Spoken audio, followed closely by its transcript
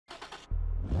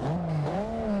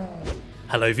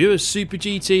Hello viewers, Super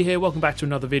GT here, welcome back to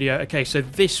another video. Okay, so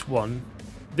this one,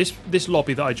 this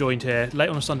lobby that I joined here late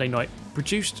on a Sunday night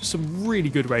produced some really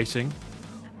good racing.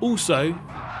 Also,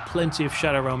 plenty of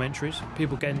Shadow Realm entries,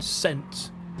 people getting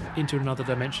sent into another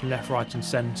dimension left, right and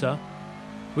centre.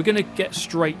 We're going to get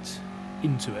straight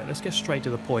into it. Let's get straight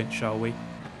to the point, shall we?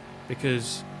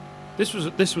 Because this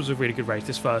was a really good race,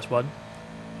 this first one.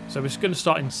 So we're just going to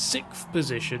start in 6th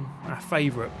position, our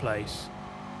favourite place.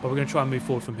 But we're going to try and move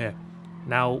forward from here.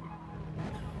 Now,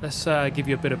 let's give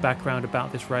you a bit of background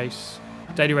about this race.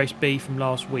 Daily Race B from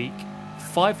last week.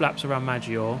 5 laps around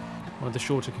Maggiore, one of the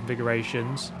shorter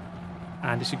configurations.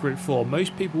 And it's a Group 4.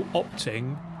 Most people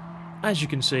opting, as you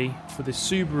can see, for the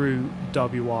Subaru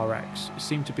WRX. It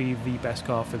seemed to be the best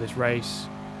car for this race.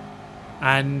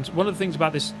 And one of the things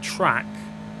about this track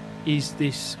is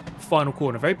this final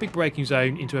corner. Very big braking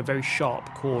zone into a very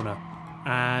sharp corner.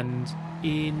 And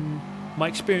in my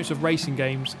experience of racing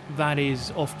games, that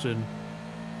is often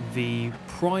the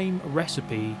prime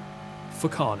recipe for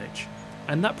carnage.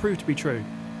 And that proved to be true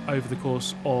over the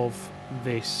course of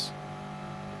this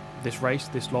race,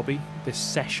 this lobby, this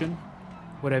session,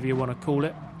 whatever you want to call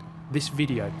it, this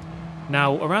video.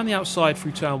 Now, around the outside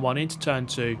through turn 1 into turn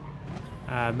 2,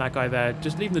 that guy there,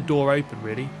 just leaving the door open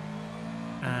really,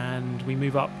 and we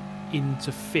move up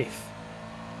into 5th.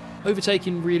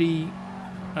 Overtaking really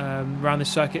around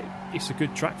this circuit, it's a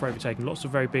good track for overtaking. Lots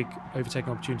of very big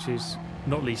overtaking opportunities,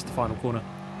 not least the final corner,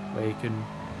 where you can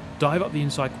dive up the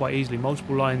inside quite easily.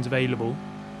 Multiple lines available.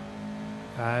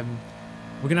 We're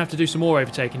going to have to do some more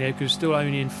overtaking here because we're still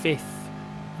only in 5th,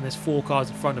 and there's 4 cars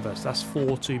in front of us. That's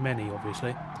 4 too many,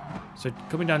 obviously. So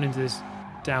coming down into this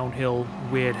downhill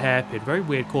weird hairpin, very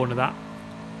weird corner that.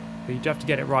 But you do have to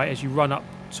get it right as you run up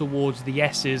towards the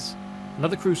S's.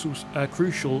 Another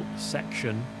crucial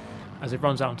section as it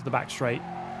runs out into the back straight,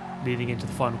 leading into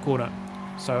the final corner.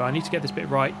 So I need to get this bit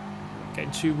right,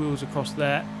 getting 2 wheels across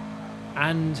there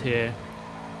and here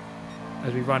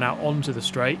as we run out onto the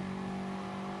straight.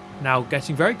 Now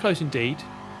getting very close indeed.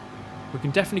 We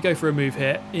can definitely go for a move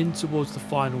here in towards the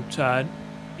final turn.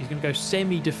 He's going to go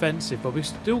semi-defensive, but we're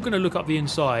still going to look up the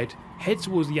inside, head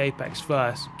towards the apex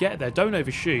first, get there, don't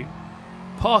overshoot,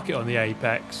 park it on the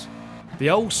apex.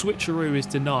 The old switcheroo is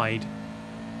denied,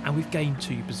 and we've gained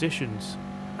 2 positions.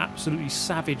 Absolutely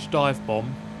savage dive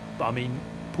bomb, but I mean,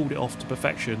 pulled it off to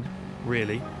perfection,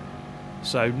 really.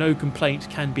 So no complaint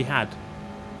can be had.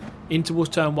 In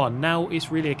towards turn 1. Now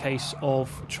it's really a case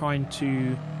of trying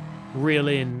to reel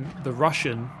in the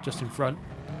Russian just in front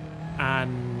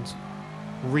and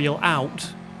reel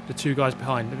out the 2 guys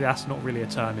behind. That's not really a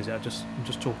turn, is it? I'm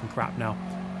just talking crap now.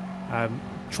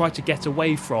 Try to get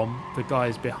away from the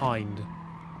guys behind.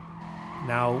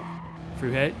 Now,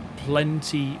 through here,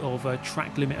 plenty of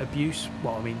track limit abuse.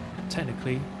 Well, I mean,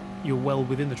 technically, you're well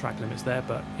within the track limits there,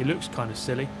 but it looks kind of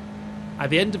silly. At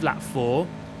the end of lap 4,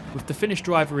 with the Finnish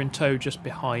driver in tow just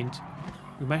behind,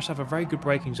 we managed to have a very good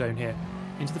braking zone here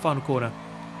into the final corner.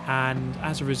 And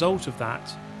as a result of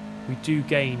that, we do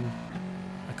gain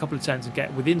a couple of tenths and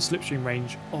get within slipstream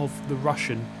range of the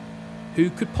Russian, who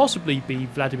could possibly be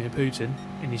Vladimir Putin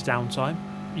in his downtime.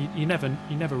 You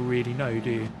never really know, do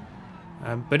you?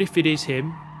 But if it is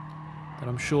him, then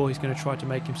I'm sure he's going to try to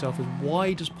make himself as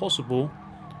wide as possible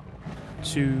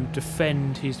to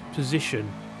defend his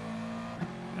position.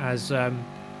 As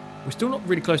we're still not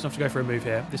really close enough to go for a move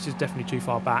here. This is definitely too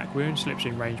far back. We're in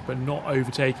slipstream range, but not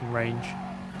overtaking range.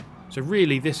 So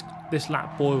really, this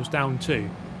lap boils down to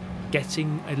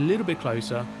getting a little bit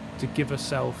closer to give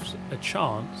ourselves a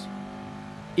chance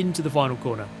into the final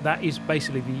corner. That is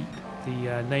basically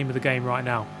the name of the game right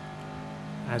now.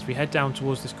 As we head down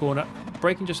towards this corner,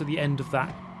 braking just at the end of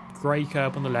that grey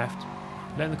curb on the left,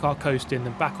 letting the car coast in,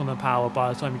 then back on the power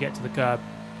by the time we get to the curb,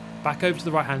 back over to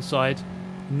the right hand side.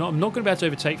 I'm not going to be able to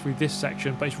overtake through this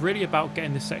section, but it's really about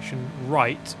getting this section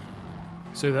right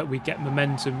so that we get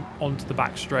momentum onto the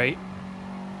back straight.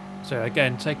 So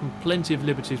again, taking plenty of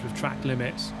liberties with track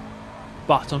limits,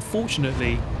 but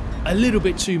unfortunately a little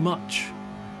bit too much.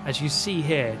 As you see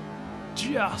here,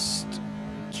 just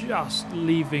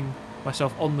leaving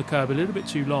myself on the curb a little bit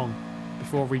too long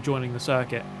before rejoining the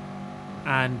circuit,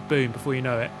 and boom, before you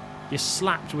know it, you're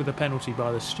slapped with a penalty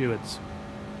by the stewards.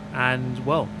 And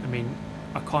well, I mean,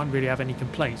 I can't really have any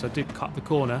complaints. I did cut the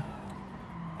corner,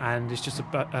 and it's just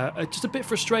a bit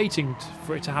frustrating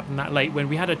for it to happen that late when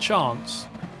we had a chance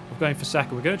of going for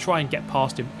second. We're going to try and get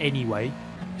past him anyway.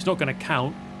 It's not going to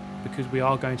count because we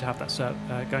are going to have to serve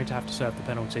the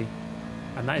penalty,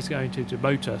 and that is going to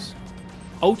demote us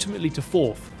ultimately to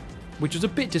 4th, which was a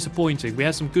bit disappointing. We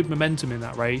had some good momentum in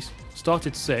that race.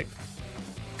 Started 6th,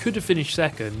 could have finished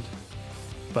 2nd,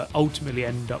 but ultimately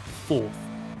ended up 4th.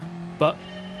 But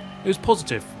it was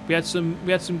positive. We had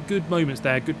some good moments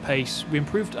there, good pace. We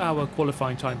improved our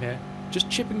qualifying time here, just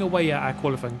chipping away at our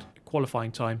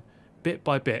qualifying time bit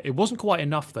by bit. It wasn't quite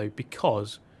enough though,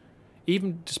 because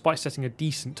even despite setting a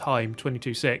decent time,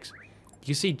 22.6, you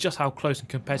can see just how close and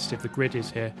competitive the grid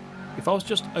is here. If I was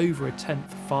just over a 10th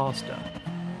faster,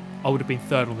 I would have been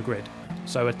 3rd on the grid.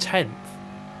 So a 10th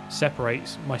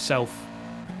separates myself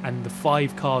and the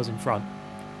 5 cars in front.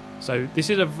 So this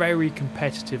is a very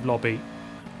competitive lobby.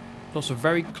 Lots of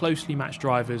very closely matched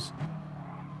drivers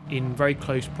in very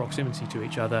close proximity to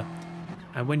each other.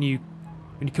 And when you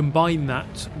combine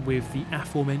that with the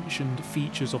aforementioned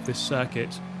features of this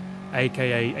circuit,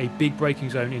 aka a big braking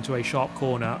zone into a sharp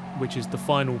corner, which is the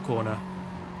final corner,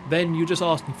 then you're just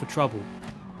asking for trouble.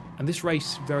 And this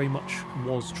race very much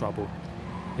was trouble.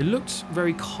 It looked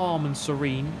very calm and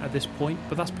serene at this point,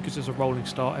 but that's because it's a rolling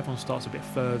start. Everyone starts a bit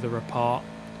further apart.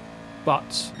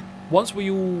 But once we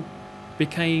all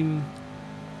became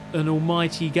an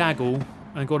almighty gaggle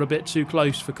and got a bit too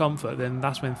close for comfort, then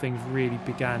that's when things really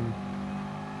began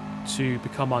to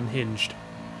become unhinged.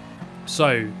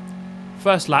 So,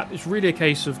 first lap, it's really a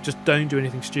case of just don't do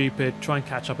anything stupid, try and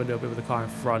catch up a little bit with the car in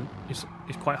front. It's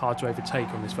quite hard to overtake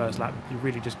on this first lap. You're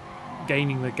really just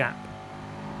gaining the gap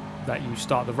that you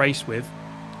start the race with.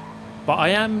 But I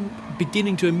am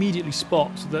beginning to immediately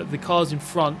spot that the cars in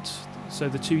front, so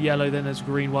the 2 yellow, then there's a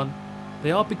green one,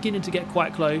 they are beginning to get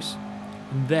quite close,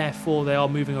 and therefore they are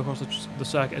moving across the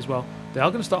circuit as well. They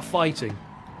are going to start fighting,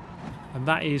 and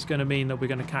that is going to mean that we're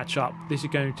going to catch up. This is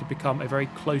going to become a very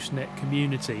close-knit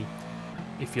community,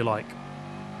 if you like.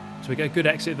 So we get a good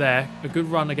exit there, a good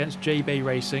run against JB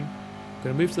Racing.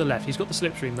 Going to move to the left. He's got the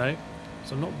slipstream though,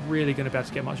 so I'm not really going to be able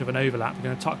to get much of an overlap. We're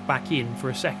going to tuck back in for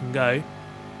a second go,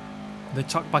 and then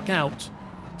tuck back out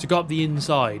to go up the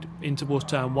inside in towards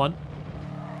turn 1.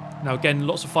 Now again,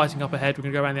 lots of fighting up ahead. We're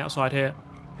going to go around the outside here,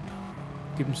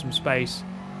 give him some space,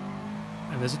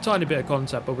 and there's a tiny bit of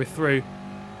contact, but we're through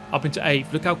up into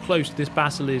 8th. Look how close this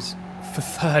battle is for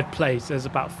 3rd place. There's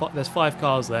 5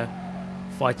 cars there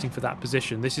fighting for that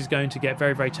position. This is going to get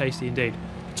very, very tasty indeed.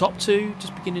 The top 2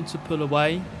 just beginning to pull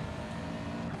away,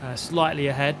 slightly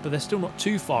ahead, but they're still not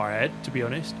too far ahead, to be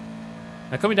honest.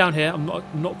 Now coming down here, I'm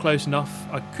not close enough.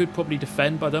 I could probably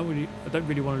defend, but I don't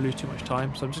really want to lose too much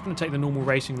time. So I'm just going to take the normal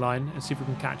racing line and see if we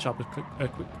can catch up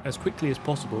as quickly as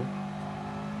possible.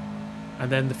 And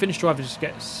then the Finnish driver just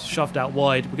gets shoved out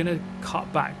wide. We're going to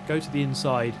cut back, go to the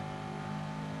inside,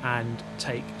 and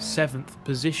take 7th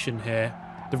position here.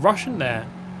 The Russian there,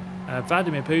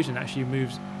 Vladimir Putin, actually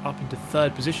moves up into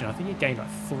 3rd position. I think he gained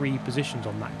like 3 positions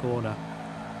on that corner.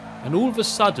 And all of a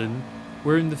sudden,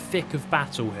 we're in the thick of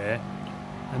battle here.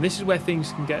 And this is where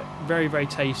things can get very, very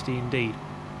tasty indeed.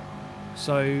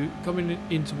 So coming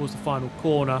in towards the final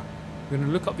corner, we're going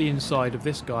to look up the inside of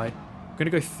this guy. We're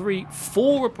going to go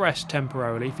 4 abreast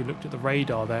temporarily, if you looked at the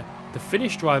radar there. The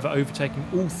Finnish driver overtaking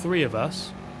all 3 of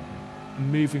us,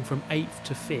 moving from 8th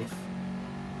to 5th.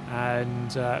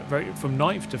 And from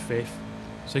 9th to 5th.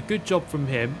 So good job from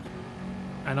him.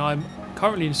 And I'm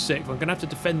currently in 6th. I'm going to have to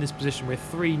defend this position.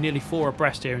 We're nearly 4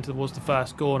 abreast here into towards the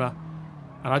first corner.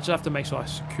 And I just have to make sure I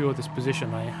secure this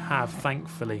position. I have,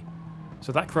 thankfully.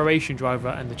 So that Croatian driver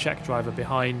and the Czech driver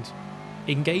behind,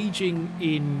 engaging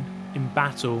in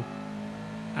battle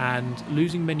and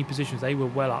losing many positions. They were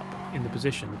well up in the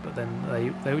position, but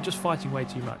then they were just fighting way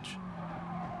too much.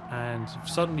 And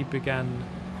suddenly began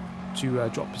to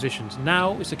drop positions.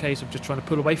 Now it's a case of just trying to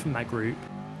pull away from that group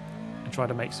and try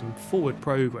to make some forward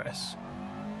progress.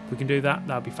 If we can do that,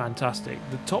 that would be fantastic.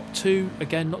 The top 2,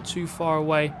 again, not too far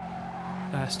away.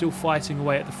 Still fighting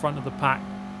away at the front of the pack.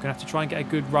 Going to have to try and get a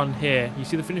good run here. You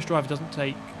see the Finnish driver doesn't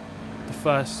take the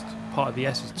first part of the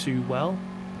S's too well.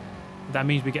 That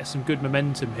means we get some good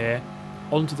momentum here.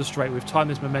 Onto the straight. We've timed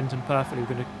this momentum perfectly.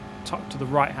 We're going to tuck to the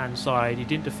right-hand side. He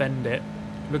didn't defend it.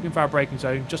 Looking for our braking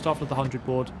zone just after the 100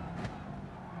 board.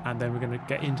 And then we're going to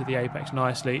get into the apex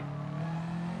nicely.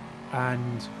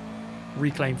 And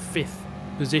reclaim 5th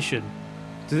position.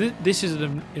 So this is a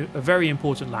very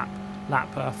important lap.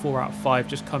 Lap 4 out of 5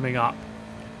 just coming up.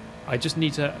 I just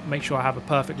need to make sure I have a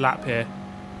perfect lap here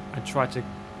and try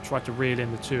to reel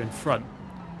in the 2 in front.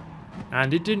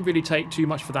 And it didn't really take too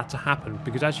much for that to happen,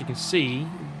 because as you can see,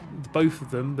 both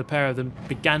of them, the pair of them,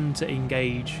 began to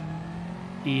engage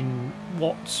in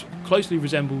what closely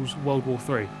resembles World War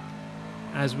III.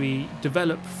 As we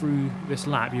develop through this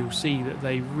lap, you'll see that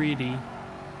they really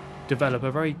develop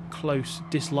a very close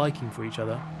disliking for each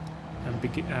other and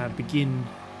begin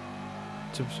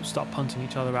to start punting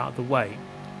each other out of the way.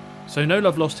 So no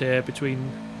love lost here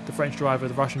between the French driver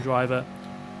and the Russian driver,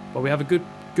 but we have a good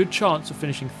good chance of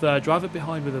finishing third. Driver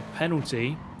behind with a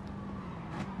penalty.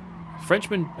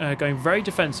 Frenchman going very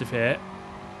defensive here.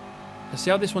 Let's see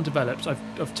how this one develops.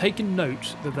 I've taken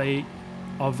note that they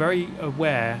are very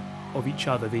aware of each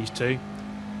other, these two.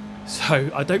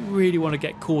 So I don't really want to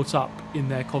get caught up in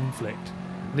their conflict.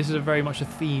 And this is very much a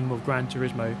theme of Gran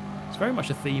Turismo. It's very much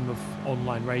a theme of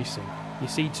online racing. You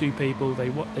see two people,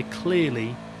 they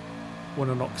clearly want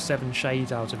to knock 7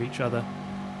 shades out of each other.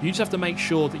 You just have to make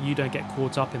sure that you don't get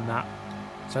caught up in that.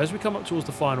 So as we come up towards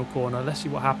the final corner, let's see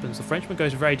what happens. The Frenchman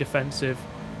goes very defensive.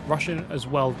 Russian as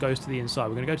well goes to the inside.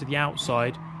 We're going to go to the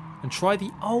outside and try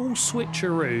the old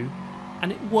switcheroo,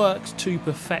 and it works to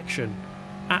perfection.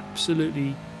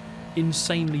 Absolutely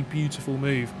insanely beautiful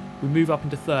move. We move up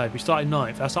into third. We started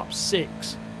 9th. That's up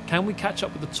 6. Can we catch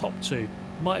up with the top 2?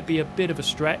 Might be a bit of a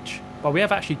stretch, but we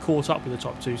have actually caught up with the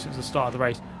top 2 since the start of the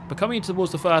race. But coming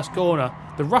towards the first corner,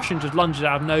 the Russian just lunges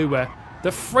out of nowhere.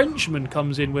 The Frenchman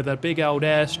comes in with a big old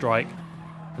airstrike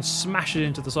and smashes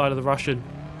into the side of the Russian,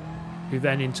 who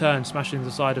then in turn smashes into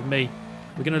the side of me.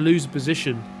 We're going to lose a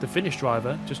position. The Finnish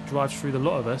driver just drives through the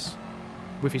lot of us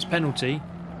with his penalty,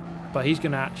 but he's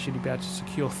going to actually be able to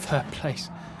secure third place.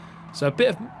 So a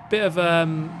bit of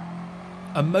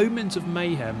a moment of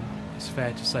mayhem, it's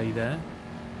fair to say there,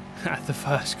 at the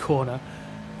first corner.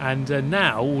 And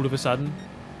now, all of a sudden,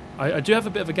 I do have a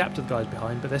bit of a gap to the guys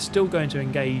behind, but they're still going to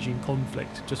engage in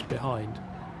conflict just behind.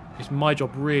 It's my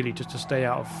job really just to stay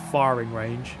out of firing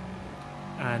range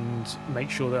and make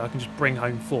sure that I can just bring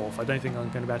home 4th. I don't think I'm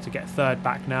going to be able to get 3rd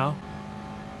back now.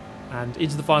 And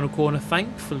into the final corner.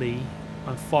 Thankfully,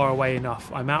 I'm far away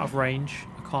enough. I'm out of range.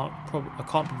 I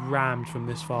can't be rammed from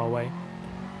this far away.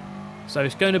 So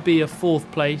it's going to be a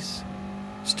 4th place.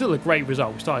 Still a great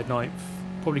result. We started 9th.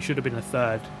 Probably should have been a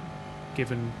 3rd,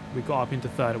 given we got up into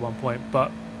 3rd at one point.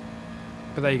 But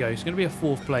there you go. It's going to be a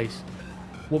 4th place.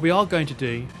 What we are going to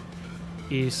do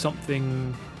is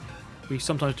something we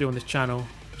sometimes do on this channel,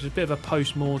 which is a bit of a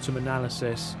post-mortem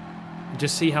analysis, and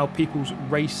just see how people's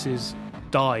races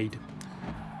died.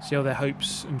 See how their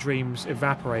hopes and dreams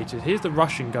evaporated. Here's the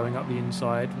Russian going up the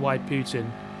inside, wide Putin,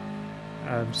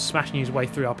 smashing his way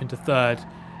through up into 3rd.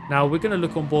 Now we're going to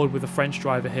look on board with the French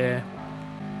driver here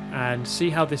and see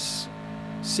how these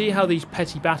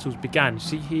petty battles began.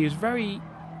 See, he was very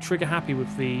trigger happy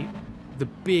with the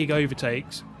big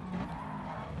overtakes,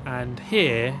 and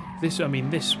here this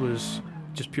was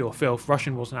just pure filth.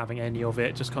 Russian wasn't having any of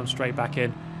it, just come straight back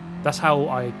in. That's how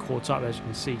I caught up, as you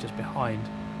can see, just behind.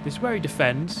 This is where he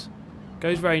defends,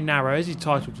 goes very narrow, as he's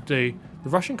titled to do. The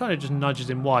Russian kind of just nudges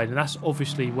him wide, and that's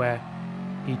obviously where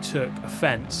he took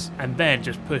offence, and then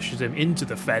just pushes him into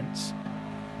the fence.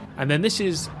 And then this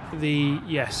is the,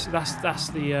 yes, that's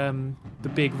the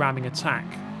big ramming attack,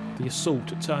 the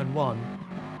assault at turn 1.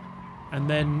 And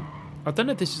then, I don't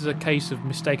know if this is a case of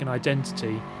mistaken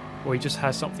identity, or he just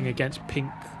has something against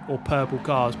pink or purple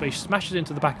cars, but he smashes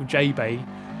into the back of J-Bay,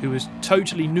 who was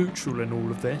totally neutral in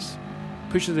all of this.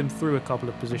 Pushes him through a couple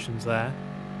of positions there.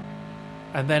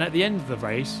 And then at the end of the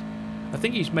race, I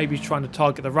think he's maybe trying to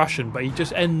target the Russian, but he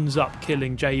just ends up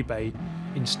killing J-Bay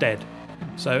instead.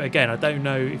 So again, I don't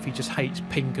know if he just hates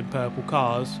pink and purple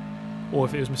cars, or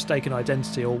if it was mistaken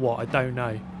identity or what, I don't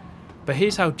know. But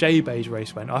here's how J-Bay's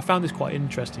race went. I found this quite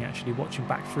interesting actually, watching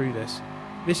back through this.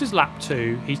 This is lap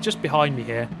 2, he's just behind me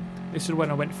here. This is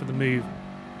when I went for the move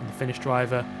on the Finnish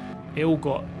driver. It all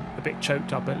got a bit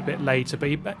choked up a bit later, but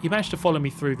he managed to follow me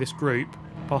through this group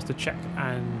past the Czech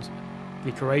and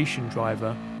the Croatian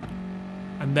driver,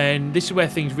 and then this is where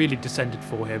things really descended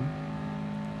for him,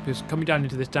 because coming down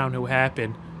into this downhill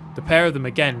hairpin, the pair of them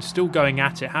again still going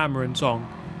at it hammer and tong,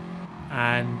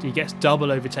 and he gets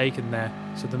double overtaken there.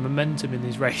 So the momentum in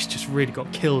his race just really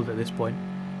got killed at this point.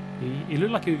 He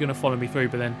looked like he was going to follow me through,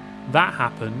 but then that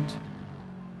happened,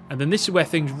 and then this is where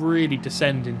things really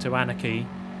descend into anarchy.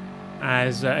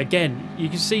 As again, you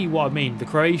can see what I mean. The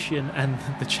Croatian and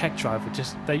the Czech driver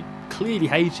they clearly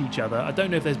hate each other. I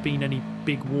don't know if there's been any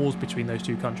big wars between those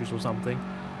two countries or something,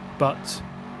 but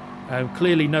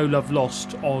clearly no love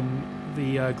lost on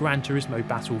the Gran Turismo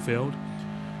battlefield.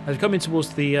 As we come in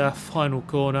towards the final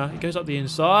corner, it goes up the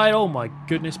inside. Oh my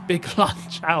goodness, big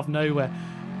lunge out of nowhere,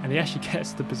 and he actually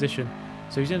gets the position.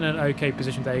 So he's in an okay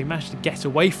position there. He managed to get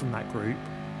away from that group.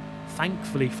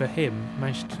 Thankfully for him,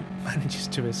 manages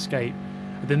to escape.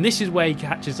 And then this is where he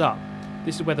catches up.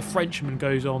 This is where the Frenchman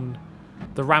goes on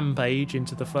the rampage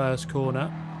into the first corner,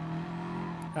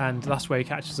 and that's where he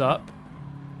catches up.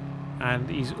 And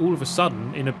he's all of a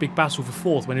sudden in a big battle for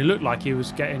 4th when it looked like he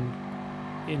was getting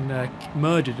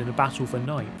murdered in a battle for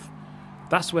 9th.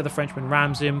 That's where the Frenchman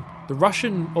rams him. The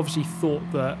Russian obviously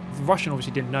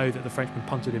didn't know that the Frenchman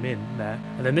punted him in there.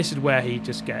 And then this is where he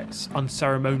just gets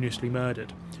unceremoniously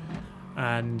murdered.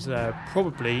 And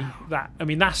probably that, I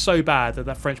mean, that's so bad that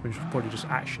that Frenchman should probably just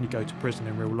actually go to prison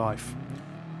in real life.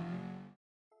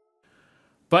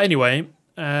 But anyway,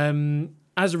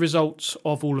 as a result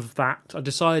of all of that, I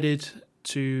decided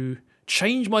to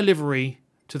change my livery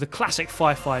to the classic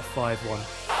 5551.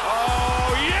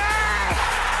 Oh, yeah!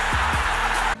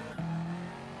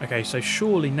 Okay, so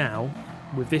surely now,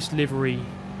 with this livery,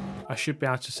 I should be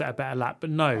able to set a better lap.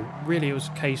 But no, really it was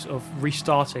a case of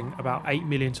restarting about 8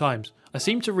 million times. I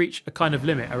seemed to reach a kind of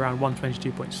limit around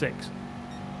 122.6.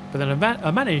 But then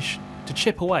I managed to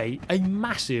chip away a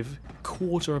massive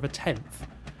 1/4 of a tenth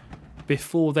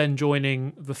before then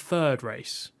joining the third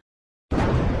race.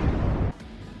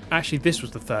 Actually, this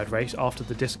was the third race after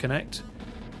the disconnect.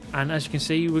 And as you can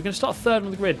see, we're going to start third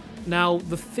on the grid. Now,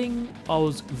 the thing I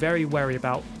was very wary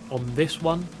about on this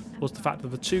one was the fact that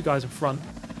the two guys in front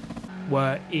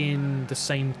were in the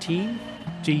same team,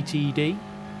 GTD,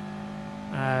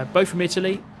 both from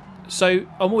Italy. So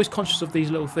I'm always conscious of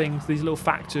these little things, these little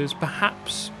factors.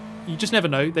 Perhaps, you just never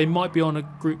know, they might be on a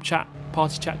group chat,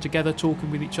 party chat together,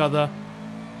 talking with each other.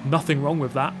 Nothing wrong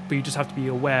with that, but you just have to be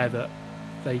aware that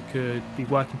they could be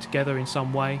working together in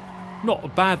some way. Not a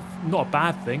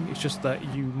bad thing. It's just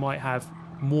that you might have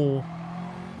more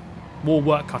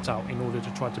work cut out in order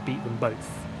to try to beat them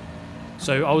both.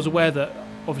 So I was aware that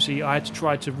obviously I had to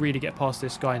try to really get past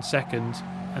this guy in second,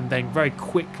 and then very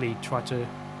quickly try to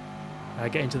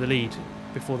get into the lead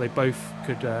before they both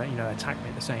could attack me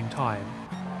at the same time.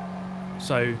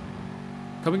 So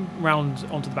coming round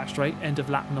onto the back straight, end of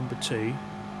lap number 2.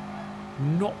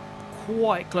 Not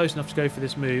quite close enough to go for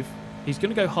this move. He's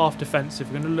going to go half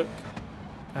defensive. We're going to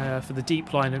look for the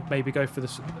deep line and maybe go for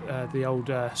the old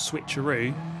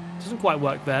switcheroo. Doesn't quite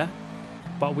work there,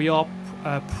 but we are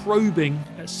probing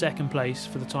at second place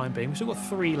for the time being. We've still got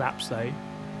 3 laps though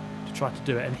to try to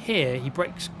do it. And here he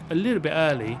brakes a little bit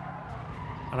early,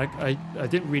 and I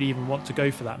didn't really even want to go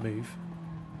for that move,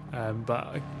 but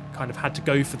I kind of had to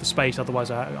go for the space, otherwise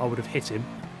I would have hit him.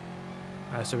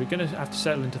 So we're going to have to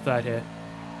settle into third here.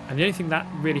 And the only thing that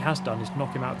really has done is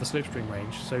knock him out of the slipstream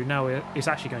range. So now it's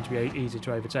actually going to be easy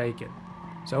to overtake it.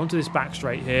 So onto this back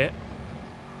straight here.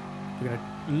 We're going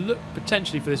to look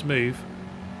potentially for this move.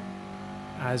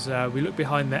 As we look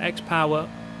behind the X-Power,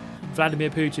 Vladimir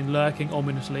Putin lurking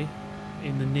ominously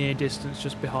in the near distance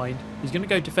just behind. He's going to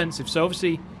go defensive. So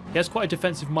obviously he has quite a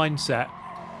defensive mindset.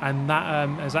 And that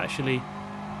has actually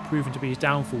proven to be his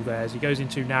downfall there. As he goes in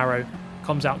too narrow,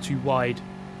 comes out too wide,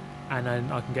 and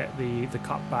then I can get the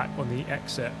cut back on the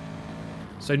exit.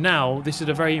 So now this is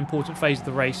a very important phase of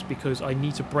the race because I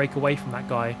need to break away from that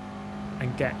guy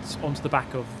and get onto the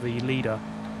back of the leader,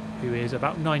 who is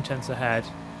about 9 tenths ahead.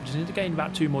 I just need to gain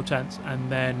about 2 more tenths,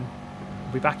 and then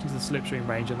we'll be back into the slipstream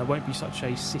range, and there won't be such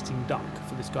a sitting duck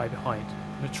for this guy behind.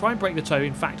 I'm going to try and break the toe.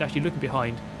 In fact, actually looking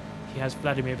behind, he has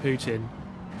Vladimir Putin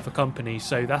for company,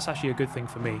 so that's actually a good thing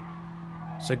for me.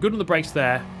 So good on the brakes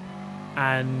there,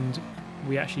 and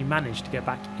we actually managed to get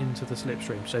back into the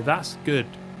slipstream, so that's good.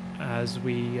 As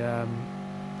we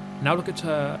now look at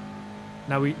I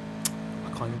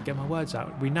can't get my words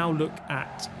out. We now look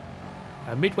at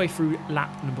midway through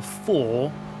lap number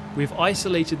 4. We've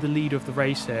isolated the leader of the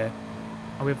race here,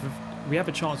 and we have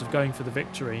a chance of going for the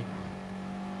victory.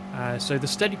 So the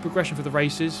steady progression for the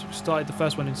races, we started the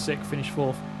first one in 6th, finished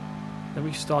 4th, then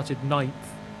we started 9th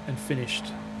and finished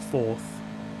 4th.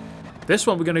 This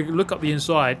one we're going to look up the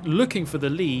inside, looking for the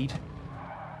lead,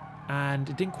 and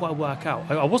it didn't quite work out.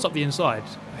 I was up the inside,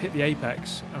 I hit the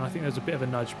apex, and I think there's a bit of a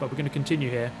nudge, but we're going to continue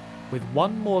here. With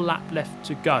 1 more lap left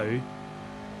to go,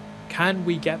 can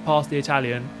we get past the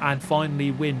Italian and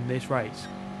finally win this race?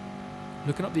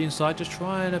 Looking up the inside, just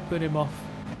trying to put him off.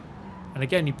 And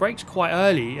again, he brakes quite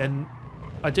early, and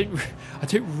I didn't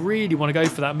really want to go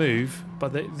for that move,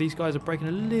 but these guys are braking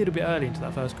a little bit early into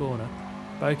that first corner.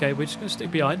 But okay, we're just going to stick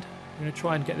behind. We're going to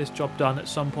try and get this job done at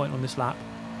some point on this lap.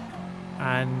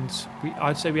 And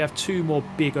I'd say we have 2 more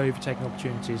big overtaking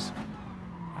opportunities.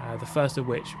 The first of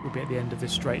which will be at the end of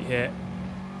this straight here.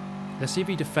 Let's see if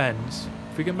he defends.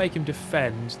 If we can make him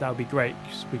defend, that would be great,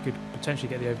 because we could potentially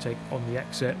get the overtake on the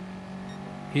exit.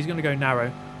 He's going to go narrow.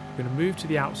 We're going to move to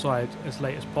the outside as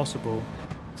late as possible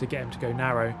to get him to go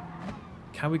narrow.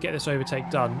 Can we get this overtake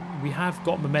done? We have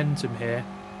got momentum here,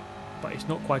 but it's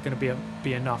not quite going to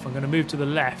be enough. I'm going to move to the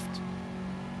left.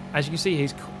 As you can see,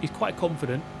 he's quite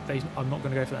confident that I'm not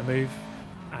going to go for that move,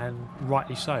 and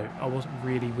rightly so. I wasn't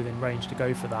really within range to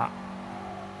go for that,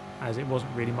 as it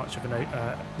wasn't really much of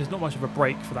there's not much of a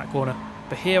break for that corner.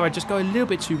 But here I just go a little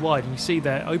bit too wide, and you see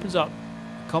there it opens up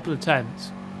a couple of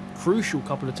tenths, crucial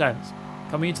couple of tenths,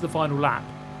 coming into the final lap,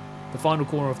 the final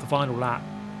corner of the final lap.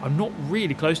 I'm not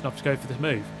really close enough to go for this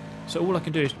move. So all I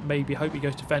can do is maybe hope he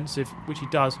goes defensive, which he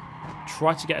does,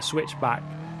 try to get a switch back,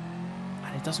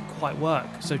 and it doesn't quite work.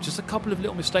 So just a couple of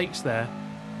little mistakes there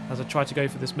as I try to go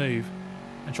for this move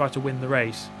and try to win the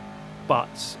race.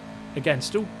 But again,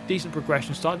 still decent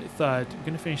progression. Started at third, we're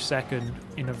going to finish second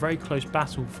in a very close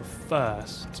battle for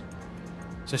first.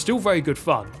 So still very good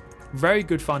fun. Very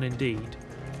good fun indeed.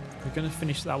 We're going to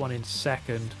finish that one in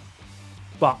second.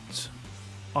 But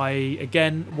I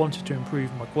again wanted to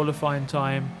improve my qualifying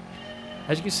time.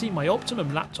 As you can see, my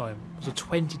optimum lap time was a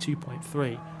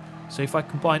 22.3. So if I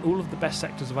combine all of the best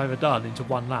sectors I've ever done into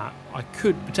one lap, I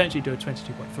could potentially do a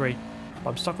 22.3. But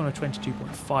I'm stuck on a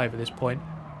 22.5 at this point.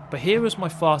 But here was my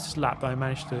fastest lap that I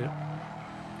managed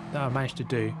to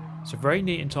do. So very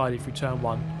neat and tidy through turn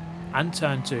 1 and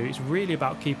turn 2. It's really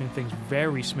about keeping things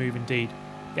very smooth indeed.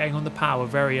 Getting on the power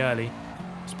very early,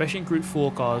 especially in Group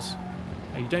 4 cars.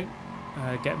 You don't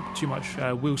get too much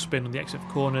wheel spin on the exit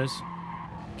corners,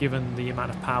 given the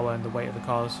amount of power and the weight of the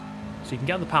cars. So you can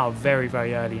get on the power very,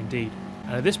 very early indeed.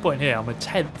 And at this point here, I'm a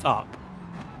 10th up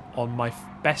on my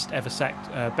best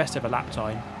ever lap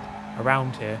time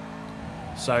around here.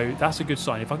 So that's a good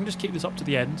sign. If I can just keep this up to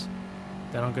the end,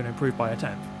 then I'm going to improve by a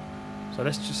 10th. So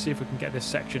let's just see if we can get this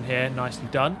section here nicely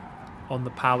done. On the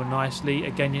power nicely.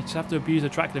 Again, you just have to abuse the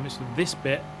track limits for this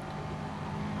bit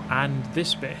and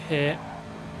this bit here.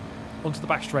 Onto the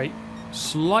back straight.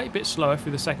 Slight bit slower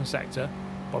through the second sector,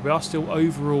 but we are still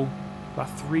overall about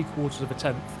 3/4 of a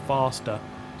tenth faster.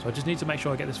 So I just need to make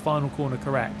sure I get this final corner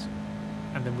correct,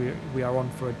 and then we are on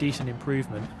for a decent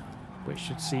improvement, which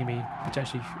should see me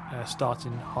potentially start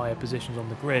in higher positions on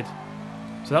the grid.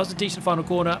 So that was a decent final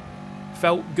corner.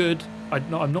 Felt good.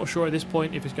 I'm not sure at this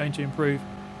point if it's going to improve,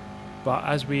 but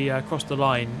as we cross the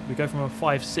line, we go from a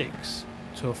 5.6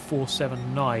 to a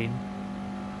 4.79,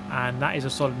 and that is a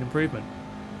solid improvement.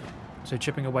 So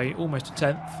chipping away almost a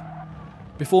tenth.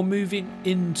 Before moving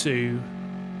into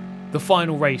the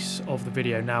final race of the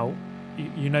video, now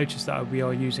you notice that we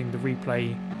are using the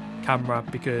replay camera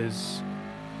because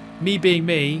me being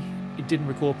me, it didn't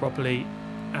record properly,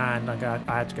 and I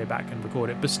had to go back and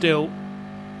record it. But still,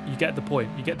 you get the point.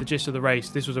 You get the gist of the race.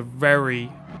 This was a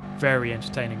very, very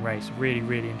entertaining race. Really,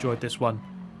 really enjoyed this one.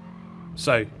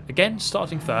 So again,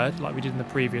 starting third like we did in the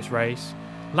previous race.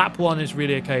 Lap 1 is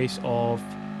really a case of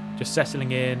just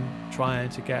settling in, trying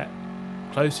to get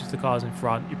closer to the cars in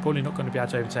front. You're probably not going to be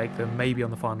able to overtake them. Maybe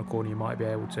on the final corner you might be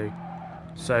able to.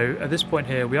 So at this point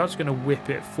here, we are just going to whip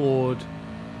it forward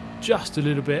just a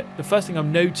little bit. The first thing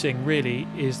I'm noting really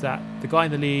is that the guy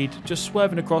in the lead, just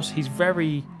swerving across, he's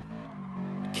very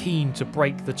keen to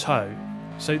break the toe.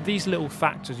 So these little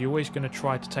factors, you're always going to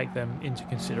try to take them into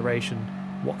consideration.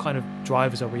 What kind of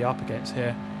drivers are we up against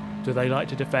here? Do they like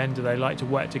to defend? Do they like to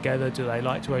work together? Do they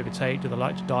like to overtake? Do they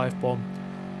like to dive bomb?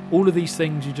 All of these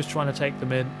things, you're just trying to take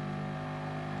them in.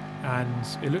 And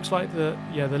it looks like the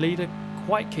leader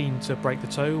quite keen to break the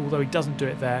toe, although he doesn't do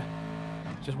it there.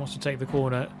 Just wants to take the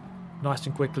corner nice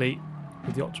and quickly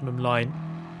with the optimum line.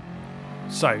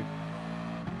 So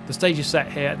the stage is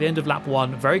set here at the end of lap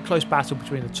 1. Very close battle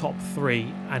between the top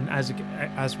 3, and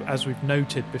as we've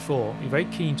noted before, he's very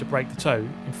keen to break the toe.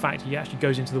 In fact, he actually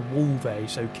goes into the wall there.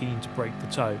 He's so keen to break the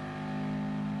toe.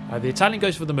 The Italian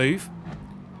goes for the move,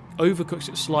 overcooks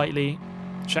it slightly.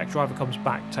 The Czech driver comes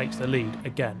back, takes the lead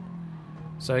again.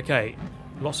 So okay,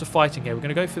 lots of fighting here. We're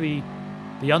going to go for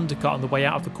the undercut on the way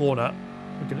out of the corner.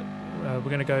 We're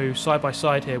going to go side by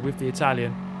side here with the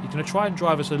Italian. He's going to try and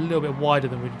drive us a little bit wider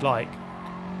than we'd like.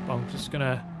 But I'm just going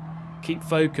to keep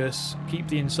focus, keep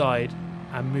the inside,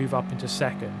 and move up into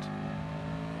second.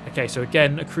 Okay, so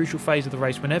again, a crucial phase of the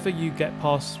race. Whenever you get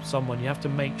past someone, you have to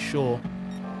make sure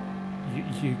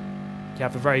you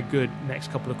have a very good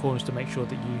next couple of corners to make sure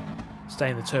that you stay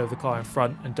in the toe of the car in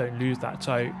front and don't lose that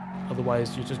toe.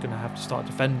 Otherwise, you're just going to have to start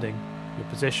defending your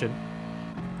position.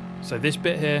 So this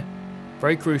bit here,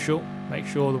 very crucial. Make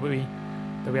sure that we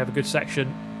have a good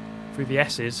section through the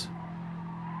S's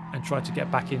and try to get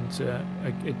back into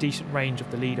a decent range of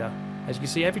the leader. As you can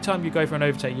see, every time you go for an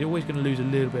overtake, you're always going to lose a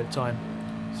little bit of time.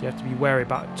 So you have to be wary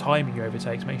about timing your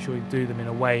overtakes. Make sure you do them in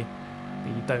a way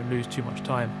that you don't lose too much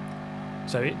time.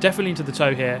 So definitely into the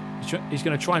toe here. He's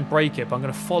going to try and break it, but I'm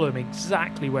going to follow him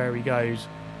exactly where he goes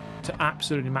to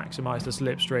absolutely maximise the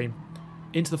slipstream.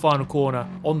 Into the final corner,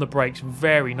 on the brakes,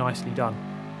 very nicely done.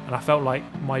 And I felt like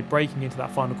my braking into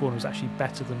that final corner was actually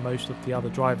better than most of the other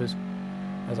drivers,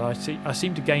 as I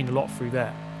seem to gain a lot through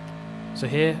there. So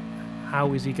here,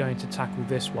 how is he going to tackle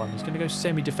this one? He's going to go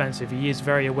semi-defensive. He is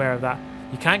very aware of that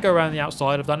You can go around the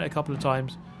outside. I've done it a couple of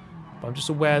times. But I'm just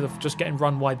aware of just getting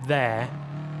run wide there.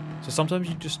 So sometimes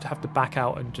you just have to back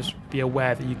out and just be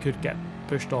aware that you could get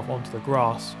pushed off onto the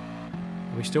grass.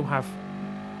 And we still have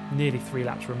nearly 3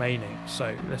 laps remaining.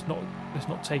 So let's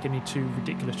not take any too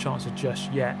ridiculous chances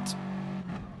just yet.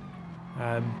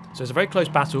 So it's a very close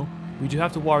battle. We do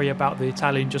have to worry about the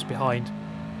Italian just behind.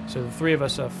 So the 3 of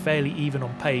us are fairly even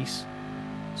on pace.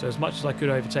 So as much as I could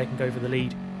overtake and go for the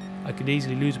lead, I could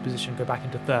easily lose a position and go back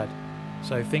into 3rd.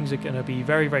 So things are going to be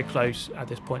very, very close at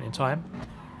this point in time.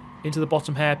 Into the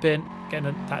bottom hairpin,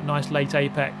 getting that nice late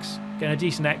apex, getting a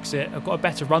decent exit. I've got a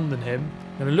better run than him.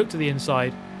 Then I look to the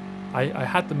inside. I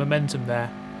had the momentum there,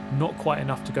 not quite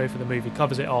enough to go for the move. He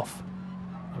covers it off.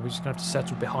 And we're just going to have to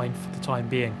settle behind for the time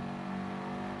being.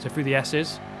 So through the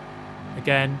S's.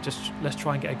 Again, just let's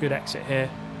try and get a good exit here.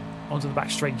 Onto the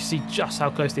back straight. You see just how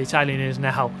close the Italian is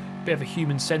now. Bit of a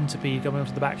human centipede coming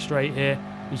onto the back straight here.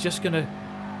 He's just going to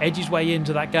edge his way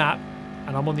into that gap.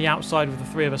 And I'm on the outside with the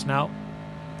 3 of us now.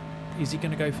 Is he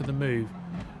going to go for the move?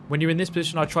 When you're in this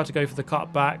position, I try to go for the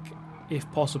cut back if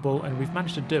possible. And we've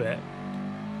managed to do it.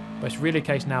 But it's really a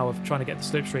case now of trying to get the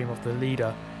slipstream of the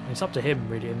leader. And it's up to him,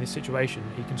 really, in this situation.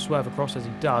 He can swerve across as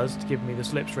he does to give me the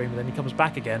slipstream. And then he comes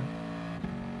back again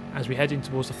as we head in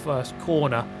towards the first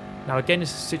corner. Now again,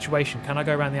 it's a situation, can I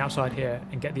go around the outside here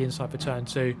and get the inside for turn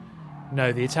 2?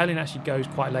 No, the Italian actually goes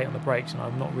quite late on the brakes and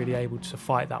I'm not really able to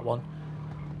fight that one.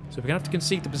 So we're going to have to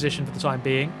concede the position for the time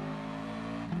being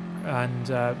and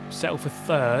settle for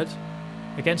 3rd.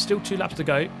 Again, still 2 laps to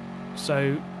go,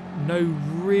 so no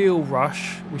real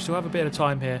rush. We still have a bit of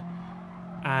time here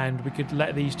and we could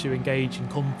let these 2 engage in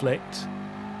conflict,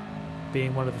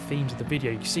 being one of the themes of the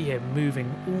video. You can see him moving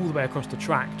all the way across the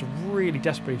track to really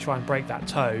desperately try and break that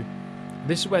toe.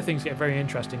 This is where things get very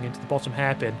interesting into the bottom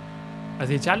hairpin. As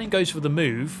the Italian goes for the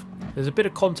move, there's a bit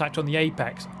of contact on the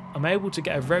apex. I'm able to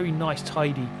get a very nice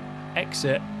tidy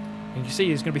exit. And you can see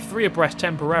there's going to be 3 abreast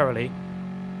temporarily.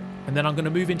 And then I'm going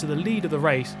to move into the lead of the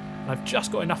race. And I've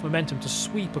just got enough momentum to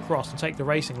sweep across and take the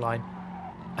racing line.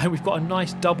 And we've got a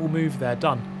nice double move there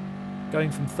done.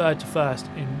 Going from 3rd to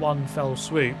 1st in one fell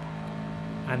swoop.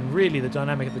 And really the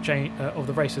dynamic of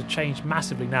the race has changed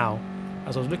massively now,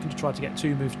 as I was looking to try to get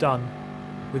 2 moves done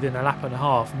within a lap and a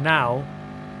half. Now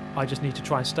I just need to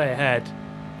try and stay ahead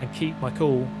and keep my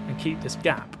cool and keep this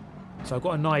gap. So I've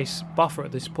got a nice buffer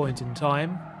at this point in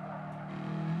time,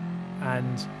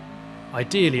 and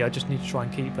ideally I just need to try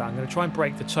and keep that. I'm going to try and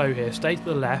break the toe here, stay to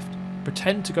the left,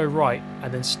 pretend to go right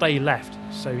and then stay left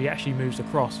so he actually moves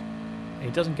across and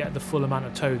he doesn't get the full amount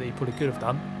of toe that he probably could have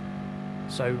done.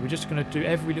 So we're just going to do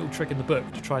every little trick in the book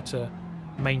to try to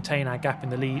maintain our gap in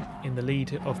the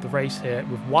lead of the race here,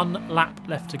 with 1 lap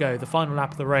left to go, the final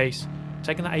lap of the race.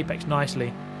 Taking that apex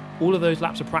nicely. All of those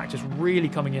laps of practice really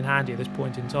coming in handy at this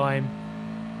point in time.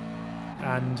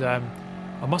 And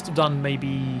I must have done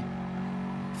maybe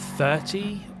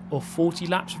 30 or 40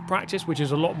 laps of practice, which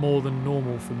is a lot more than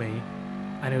normal for me.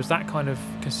 And it was that kind of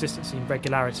consistency and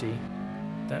regularity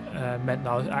that meant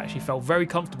that I actually felt very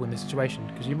comfortable in this situation,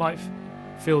 because you might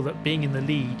feel that being in the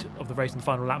lead of the race in the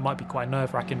final lap might be quite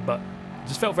nerve-wracking, but I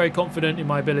just felt very confident in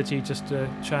my ability just to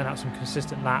churn out some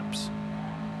consistent laps.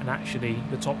 And actually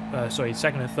the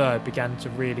second and third began to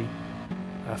really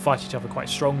fight each other quite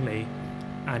strongly,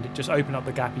 and it just opened up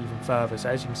the gap even further. So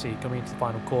as you can see, coming into the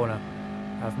final corner,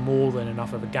 I have more than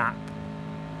enough of a gap.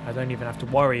 I don't even have to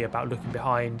worry about looking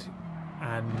behind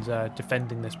and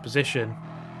defending this position.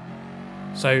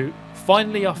 So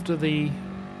finally, after the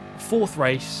 4th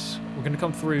race, we're going to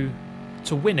come through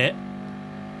to win it.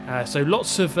 So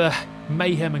lots of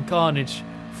mayhem and carnage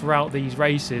throughout these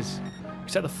races. We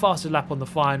set the fastest lap on the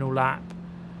final lap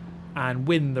and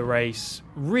win the race.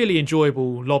 Really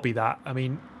enjoyable lobby, that. I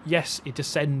mean, yes, it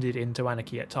descended into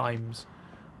anarchy at times,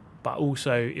 but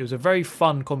also it was a very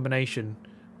fun combination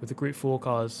with the Group 4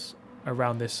 cars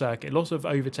around this circuit. Lots of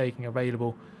overtaking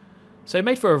available. So it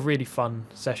made for a really fun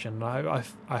session. I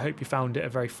hope you found it a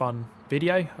very fun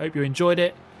video. I hope you enjoyed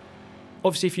it.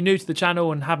 Obviously, if you're new to the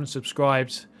channel and haven't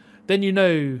subscribed, then you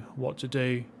know what to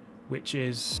do, which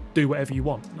is do whatever you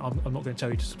want. I'm not going to tell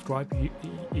you to subscribe.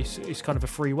 It's kind of a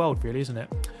free world, really, isn't it?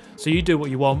 So you do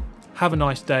what you want. Have a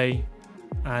nice day,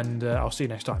 and I'll see you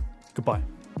next time.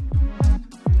 Goodbye.